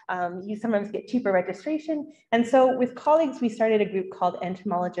paywall. You sometimes get cheaper registration. And so with colleagues, we started a group called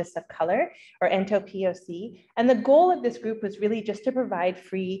Entomologists of Color, or Ento22. And the goal of this group was really just to provide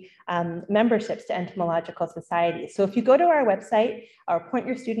free memberships to entomological societies. So if you go to our website or point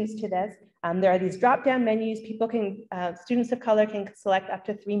your students to this, there are these drop-down menus. People can, students of color can select up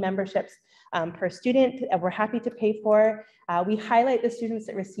to 3 memberships per student. We're happy to pay for. We highlight the students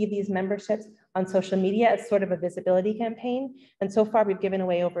that receive these memberships on social media as sort of a visibility campaign. And so far, we've given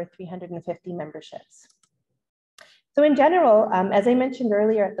away over 350 memberships. So in general, as I mentioned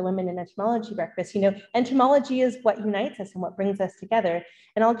earlier at the Women in Entomology breakfast, entomology is what unites us and what brings us together.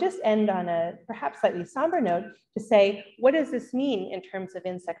 And I'll just end on a perhaps slightly somber note to say, what does this mean in terms of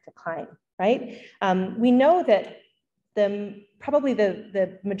insect decline, right? We know that probably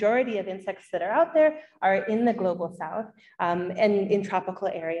the majority of insects that are out there are in the global south and in tropical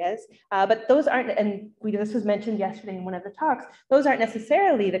areas, but those aren't, and this was mentioned yesterday in one of the talks, those aren't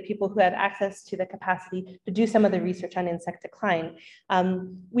necessarily the people who have access to the capacity to do some of the research on insect decline.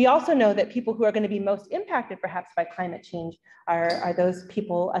 We also know that people who are going to be most impacted perhaps by climate change are those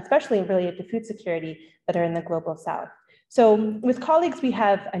people, especially related to food security, that are in the global south. So with colleagues, we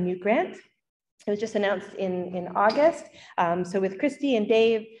have a new grant It was just announced in August. So with Christy and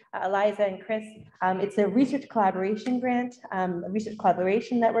Dave, Eliza and Chris, it's a research collaboration grant, a research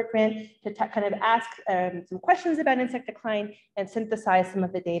collaboration network grant to kind of ask some questions about insect decline and synthesize some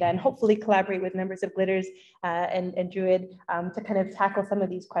of the data, and hopefully collaborate with members of Glitters and Druid to kind of tackle some of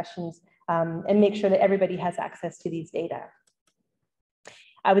these questions and make sure that everybody has access to these data.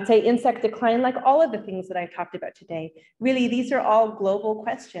 I would say insect decline, like all of the things that I talked about today, really, these are all global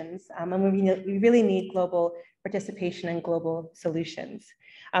questions, and we really need global participation and global solutions.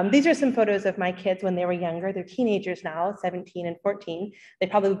 These are some photos of my kids when they were younger. They're teenagers now, 17 and 14. They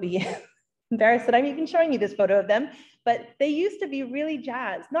probably would be embarrassed that I'm even showing you this photo of them, but they used to be really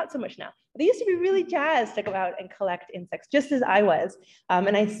jazzed, not so much now, but they used to be really jazzed to go out and collect insects, just as I was.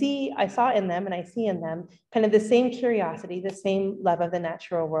 And I saw in them and I see in them kind of the same curiosity, the same love of the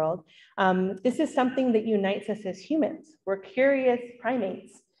natural world. This is something that unites us as humans. We're curious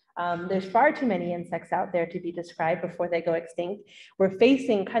primates. There's far too many insects out there to be described before they go extinct. We're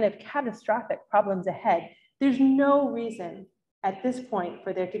facing kind of catastrophic problems ahead. There's no reason at this point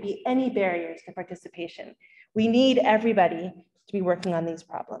for there to be any barriers to participation. We need everybody to be working on these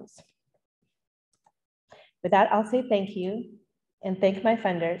problems. With that, I'll say thank you and thank my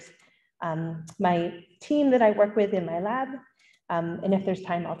funders, my team that I work with in my lab, and if there's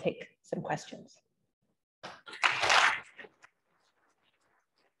time, I'll take some questions.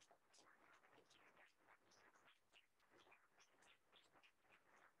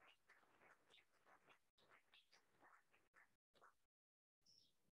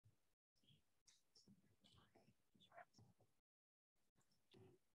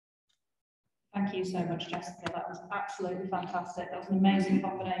 Thank you so much, Jessica. That was absolutely fantastic. That was an amazing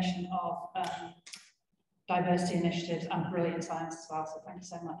combination of diversity initiatives and brilliant science as well. So thank you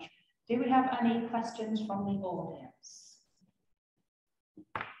so much. Do we have any questions from the audience?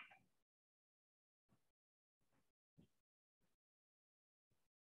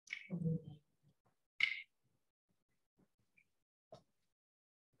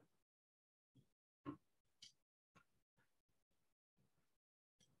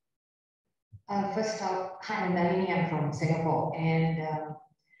 First off, hi, I'm Nalini. I'm from Singapore, and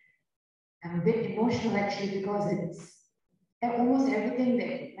I'm a bit emotional actually because it's almost everything that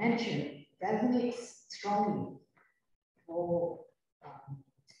you mentioned resonates strongly for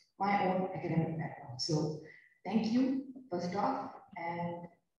my own academic background. So thank you, first off, and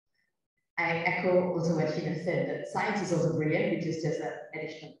I echo also what Sheena said, that science is also brilliant, which is just an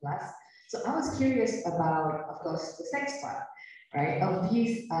additional plus. So I was curious about, of course, the sex part, right, of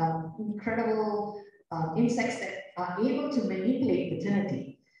these incredible insects that are able to manipulate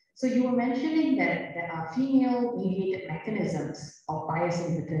paternity. So you were mentioning that there are female-mediated mechanisms of bias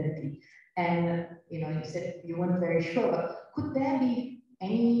in paternity, and you said you weren't very sure, but could there be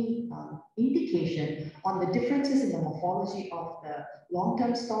any indication on the differences in the morphology of the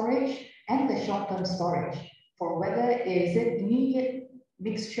long-term storage and the short-term storage, for whether is it immediate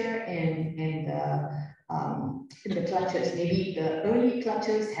mixture in the clutches? Maybe the early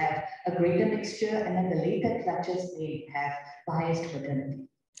clutches have a greater mixture, and then the later clutches may have biased paternity.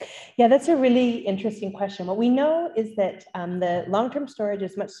 Yeah, that's a really interesting question. What we know is that the long-term storage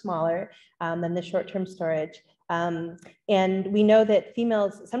is much smaller than the short-term storage. And we know that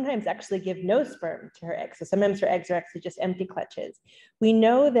females sometimes actually give no sperm to her eggs. So sometimes her eggs are actually just empty clutches. We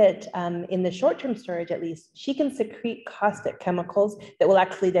know that in the short-term storage, at least, she can secrete caustic chemicals that will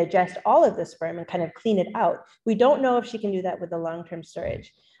actually digest all of the sperm and kind of clean it out. We don't know if she can do that with the long-term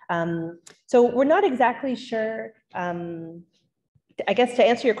storage. So we're not exactly sure. I guess to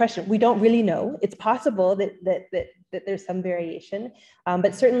answer your question, we don't really know. It's possible that there's some variation,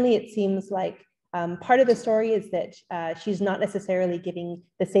 but certainly it seems like part of the story is that she's not necessarily giving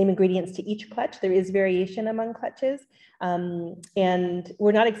the same ingredients to each clutch. There is variation among clutches, and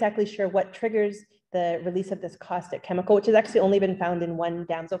we're not exactly sure what triggers the release of this caustic chemical, which has actually only been found in one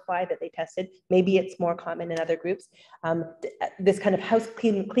damselfly that they tested. Maybe it's more common in other groups. This kind of house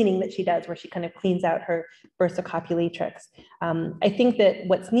cleaning that she does, where she kind of cleans out her bursocopulatrix. I think that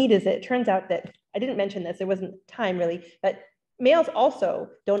what's neat is that it turns out that, I didn't mention this, there wasn't time really, but males also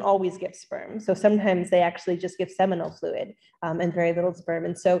don't always give sperm. So sometimes they actually just give seminal fluid and very little sperm.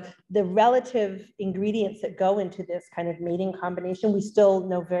 And so the relative ingredients that go into this kind of mating combination, we still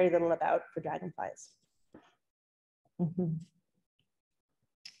know very little about for dragonflies. Mm-hmm.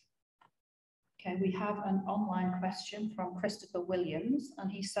 Okay, we have an online question from Christopher Williams,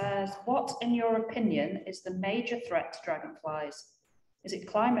 and he says, what, in your opinion, is the major threat to dragonflies? Is it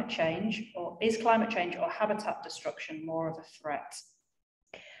climate change, or is climate change or habitat destruction more of a threat?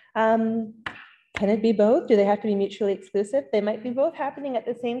 Can it be both? Do they have to be mutually exclusive? They might be both happening at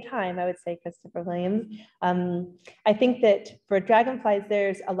the same time, I would say, Christopher Williams. I think that for dragonflies,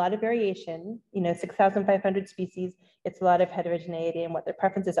 there's a lot of variation, 6,500 species. It's a lot of heterogeneity in what their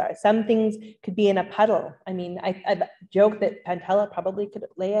preferences are. Some things could be in a puddle. I mean, I joke that Pantella probably could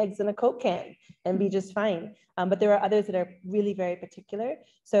lay eggs in a Coke can and be just fine. But there are others that are really very particular.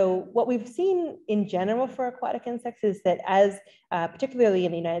 So what we've seen in general for aquatic insects is that as particularly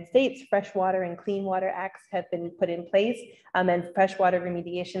in the United States, freshwater and clean water acts have been put in place, and freshwater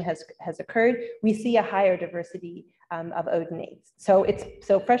remediation has occurred. We see a higher diversity of odonates. So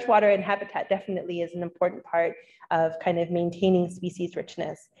freshwater and habitat definitely is an important part of kind of maintaining species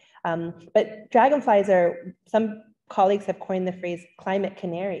richness. But dragonflies some colleagues have coined the phrase climate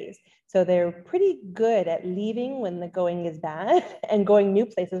canaries. So they're pretty good at leaving when the going is bad and going new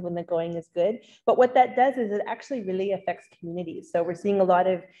places when the going is good. But what that does is it actually really affects communities. So we're seeing a lot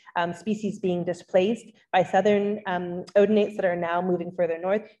of species being displaced by southern odonates that are now moving further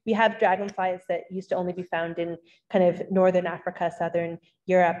north. We have dragonflies that used to only be found in kind of northern Africa, southern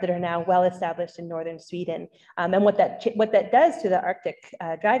Europe, that are now well established in northern Sweden. And what that does to the Arctic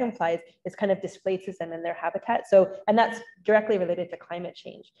dragonflies is kind of displaces them in their habitat. And that's directly related to climate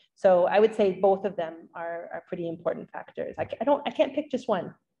change. So I would say both of them are pretty important factors. I can't pick just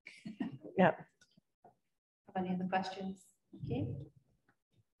one. Yeah. Have any other questions? Thank you.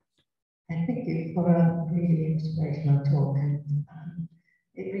 Thank you for a really inspirational talk. And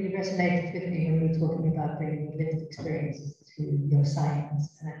it really resonated with me when you were talking about bringing lived experiences to your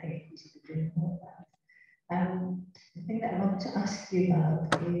science, and I think we should be doing more of that. The thing that I want to ask you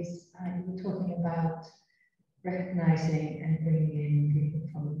about is you were talking about recognizing and bringing in people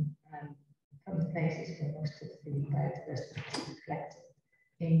from the places where most of the biodiversity is reflected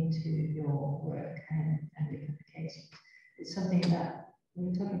into your work and the publications. It's something that we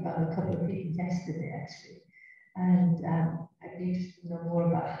were talking about with a couple of people yesterday, actually. And I'd be interested to know more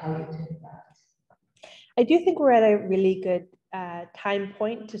about how you do that. I do think we're at a really good time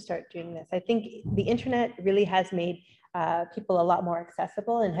point to start doing this. I think the internet really has made people a lot more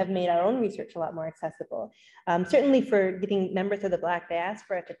accessible and have made our own research a lot more accessible. Certainly for getting members of the Black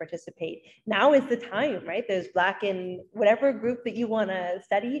diaspora to participate. Now is the time, right? There's Black in whatever group that you want to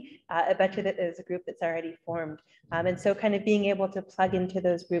study. I bet you that there's a group that's already formed. And so kind of being able to plug into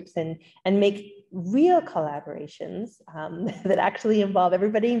those groups and make real collaborations that actually involve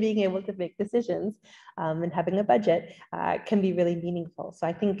everybody being able to make decisions and having a budget can be really meaningful. So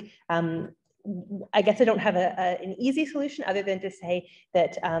I think I guess I don't have an easy solution other than to say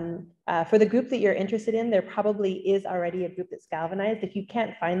that for the group that you're interested in, there probably is already a group that's galvanized. If you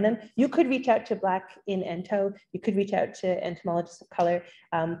can't find them, you could reach out to Black in Ento. You could reach out to entomologists of color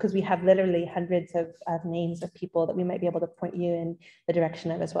because we have literally hundreds of names of people that we might be able to point you in the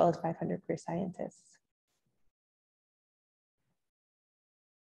direction of, as well as 500 career scientists.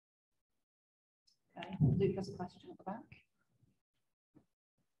 Okay, Luke has a question at the back.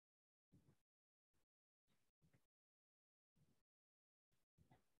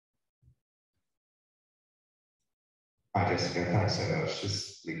 Hi Jessica, thanks so much. This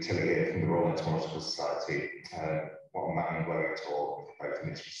is Luke Tiller here from the Royal Entomological Society. What a mind-blowing talk, both in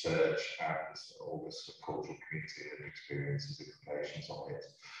its research and all the sort of cultural community and experiences, implications of it.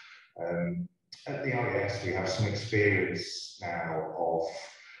 At the RES, we have some experience now of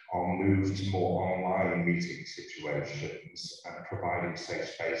our move to more online meeting situations and providing safe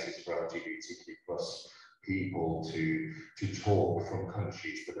spaces for LGBTQ+ people to talk from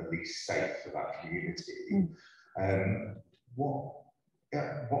countries that are least safe for that community.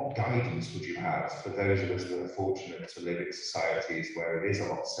 What guidance would you have for those of us that are fortunate to live in societies where it is a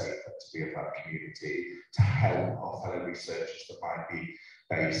lot safer to be of that community, to help our fellow researchers that might be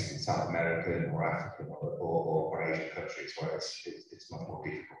based in South American or African or Asian countries where it's much more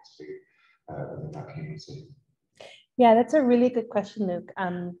difficult to be within that community? Yeah, that's a really good question, Luke.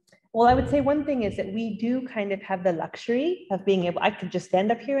 Well, I would say one thing is that we do kind of have the luxury of being able, I could just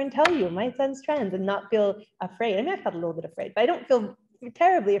stand up here and tell you my son's trans and not feel afraid. I mean, I felt a little bit afraid, but I don't feel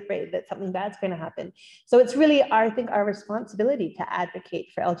terribly afraid that something bad's going to happen. So it's really, I think, our responsibility to advocate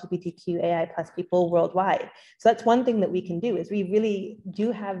for LGBTQAI+ people worldwide. So that's one thing that we can do, is we really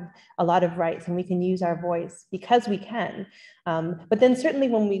do have a lot of rights and we can use our voice because we can. But then certainly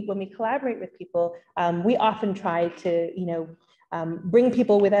when we collaborate with people, we often try to, bring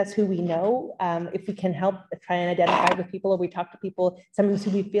people with us who we know. If we can help try and identify with people, or we talk to people, sometimes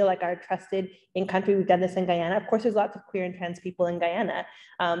who we feel like are trusted in country. We've done this in Guyana. Of course, there's lots of queer and trans people in Guyana.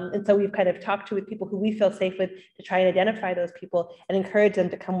 And so we've kind of talked with people who we feel safe with to try and identify those people and encourage them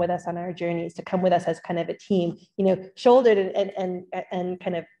to come with us on our journeys, to come with us as kind of a team, you know, shouldered and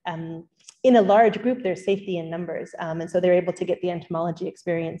kind of in a large group, there's safety in numbers. And so they're able to get the entomology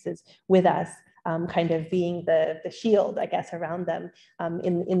experiences with us. Kind of being the shield, I guess, around them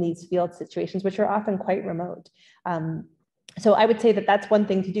in these field situations, which are often quite remote. So I would say that that's one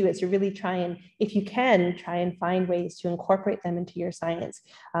thing to do, is to really try and, if you can, try and find ways to incorporate them into your science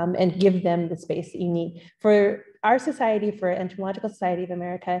and give them the space that you need. For our society, for Entomological Society of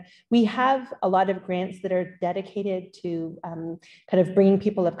America, we have a lot of grants that are dedicated to kind of bringing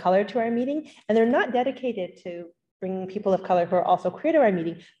people of color to our meeting, and they're not dedicated to bringing people of color who are also queer to our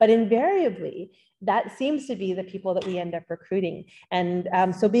meeting, but invariably, that seems to be the people that we end up recruiting. And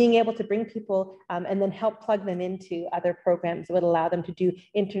so being able to bring people and then help plug them into other programs that would allow them to do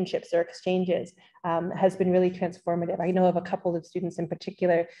internships or exchanges has been really transformative. I know of a couple of students in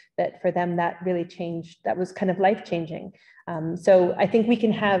particular that for them that really changed, that was kind of life-changing. So I think we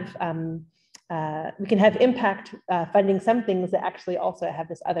can have impact funding some things that actually also have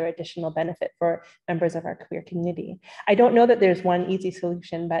this other additional benefit for members of our queer community. I don't know that there's one easy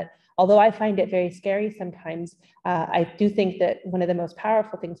solution, but although I find it very scary sometimes, I do think that one of the most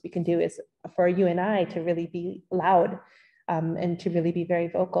powerful things we can do is for you and I to really be loud and to really be very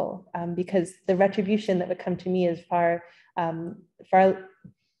vocal, because the retribution that would come to me is far,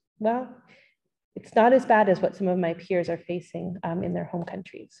 well, it's not as bad as what some of my peers are facing in their home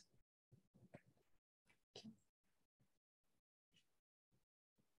countries.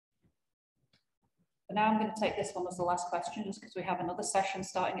 But now I'm going to take this one as the last question, just because we have another session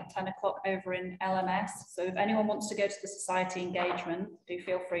starting at 10 o'clock over in LMS. So if anyone wants to go to the society engagement, do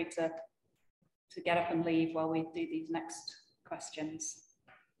feel free to get up and leave while we do these next questions.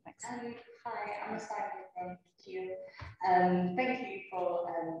 Thanks. Hi, I'm Simon from Q. Thank you for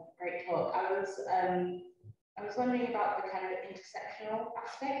great talk. I was wondering about the kind of intersectional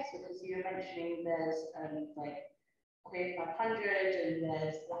aspects, because you were mentioning there's like Queer 500 and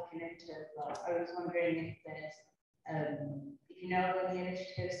there's Black and Ento. I was wondering if there's if you know of any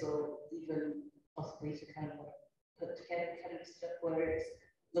initiatives, or even possibly to kind of put together kind of stuff where it's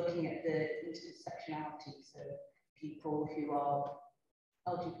looking at the intersectionality, so people who are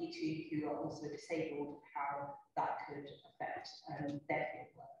LGBT, who are also disabled, how that could affect their field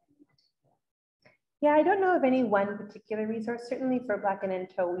work. Yeah, I don't know of any one particular resource. Certainly for Black and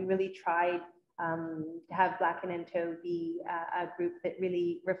Ento, we really tried to have Black and Ento be a group that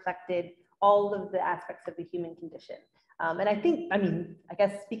really reflected all of the aspects of the human condition. And I think, I mean, I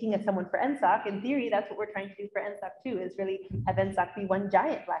guess speaking as someone for NSOC, in theory, that's what we're trying to do for NSOC too, is really have NSOC be one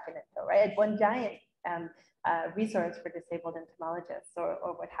giant Black and Ento, right? One giant resource for disabled entomologists or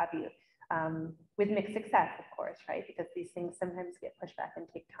what have you, with mixed success, of course, right? Because these things sometimes get pushed back and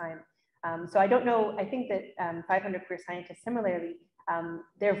take time. So I don't know, I think that 500 Queer Scientists similarly,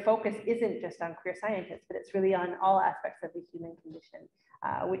 their focus isn't just on queer scientists, but it's really on all aspects of the human condition,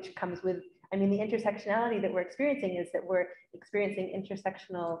 which comes with, I mean, the intersectionality that we're experiencing is that we're experiencing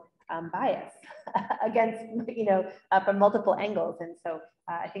intersectional bias against, you know, from multiple angles. And so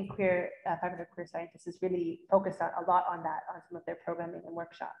I think 500 Queer Scientists is really focused on a lot on that, on some of their programming and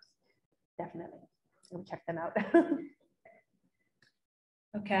workshops. Definitely. We'll check them out.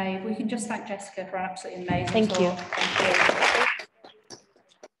 Okay, we can just thank Jessica for an absolutely amazing talk. Thank you.